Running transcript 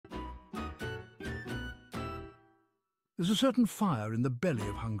There's a certain fire in the belly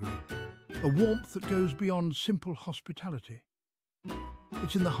of Hungary, a warmth that goes beyond simple hospitality.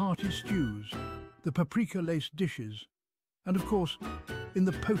 It's in the hearty stews, the paprika-laced dishes, and of course, in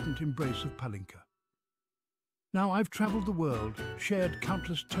the potent embrace of PALINKA. Now, I've travelled the world, shared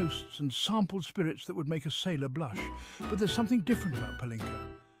countless toasts and sampled spirits that would make a sailor blush, but there's something different about PALINKA.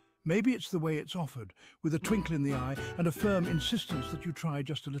 Maybe it's the way it's offered, with a twinkle in the eye and a firm insistence that you try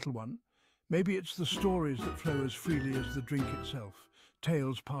just a little one. Maybe it's the stories that flow as freely as the drink itself,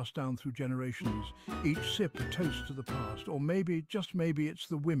 tales passed down through generations, each sip a toast to the past, or maybe, just maybe, it's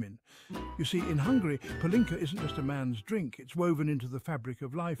the women. You see, in Hungary, PALINKA isn't just a man's drink, it's woven into the fabric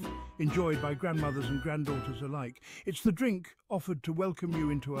of life, enjoyed by grandmothers and granddaughters alike. It's the drink offered to welcome you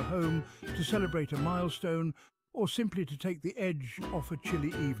into a home, to celebrate a milestone, or simply to take the edge off a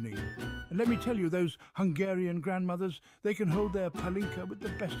chilly evening. And let me tell you, those Hungarian grandmothers, they can hold their PALINKA with the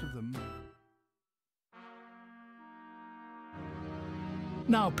best of them.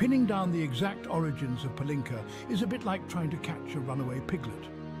 Now, pinning down the exact origins of PALINKA is a bit like trying to catch a runaway piglet.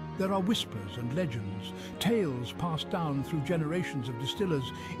 There are whispers and legends, tales passed down through generations of distillers,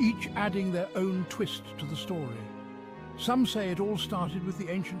 each adding their own twist to the story. Some say it all started with the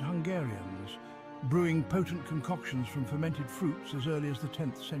ancient Hungarians, brewing potent concoctions from fermented fruits as early as the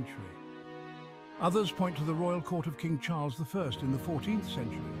 10th century. Others point to the royal court of King Charles I in the 14th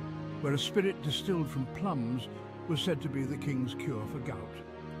century, where a spirit distilled from plums was said to be the king's cure for gout.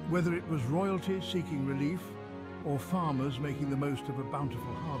 Whether it was royalty seeking relief or farmers making the most of a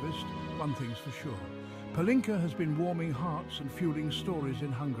bountiful harvest, one thing's for sure. PALINKA has been warming hearts and fueling stories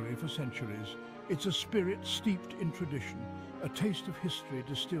in Hungary for centuries. It's a spirit steeped in tradition, a taste of history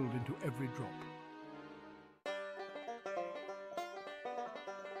distilled into every drop.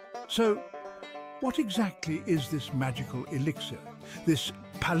 So, what exactly is this magical elixir, this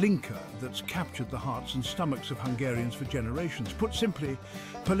PALINKA that's captured the hearts and stomachs of Hungarians for generations? Put simply,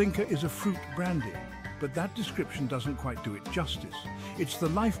 PALINKA is a fruit brandy, but that description doesn't quite do it justice. It's the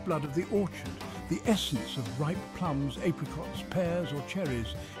lifeblood of the orchard, the essence of ripe plums, apricots, pears or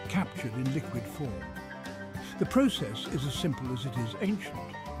cherries captured in liquid form. The process is as simple as it is ancient.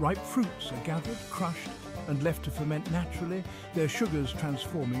 Ripe fruits are gathered, crushed, and left to ferment naturally, their sugars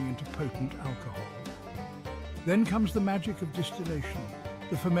transforming into potent alcohol. Then comes the magic of distillation,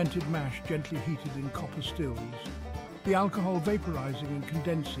 the fermented mash gently heated in copper stills, the alcohol vaporizing and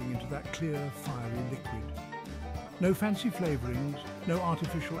condensing into that clear, fiery liquid. No fancy flavorings, no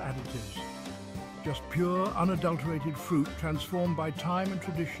artificial additives, just pure, unadulterated fruit transformed by time and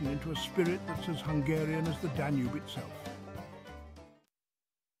tradition into a spirit that's as Hungarian as the Danube itself.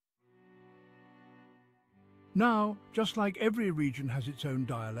 Now, just like every region has its own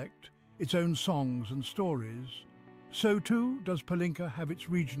dialect, its own songs and stories, so too does PALINKA have its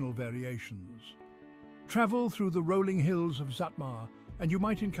regional variations. Travel through the rolling hills of Zatmar and you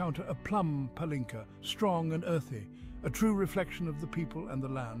might encounter a plum PALINKA, strong and earthy, a true reflection of the people and the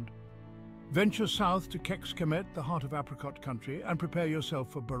land. Venture south to Kecskemét, the heart of apricot country, and prepare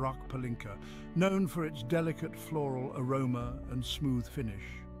yourself for Baroque PALINKA, known for its delicate floral aroma and smooth finish.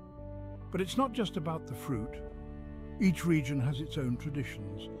 But it's not just about the fruit. Each region has its own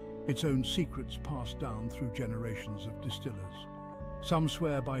traditions, its own secrets passed down through generations of distillers. Some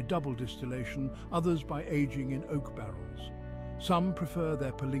swear by double distillation, others by aging in oak barrels. Some prefer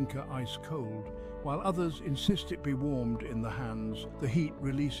their PALINKA ice cold, while others insist it be warmed in the hands, the heat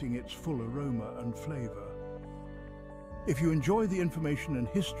releasing its full aroma and flavor. If you enjoy the information and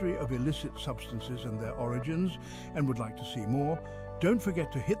history of illicit substances and their origins and would like to see more, don't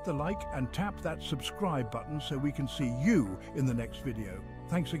forget to hit the like and tap that subscribe button so we can see you in the next video.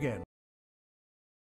 Thanks again.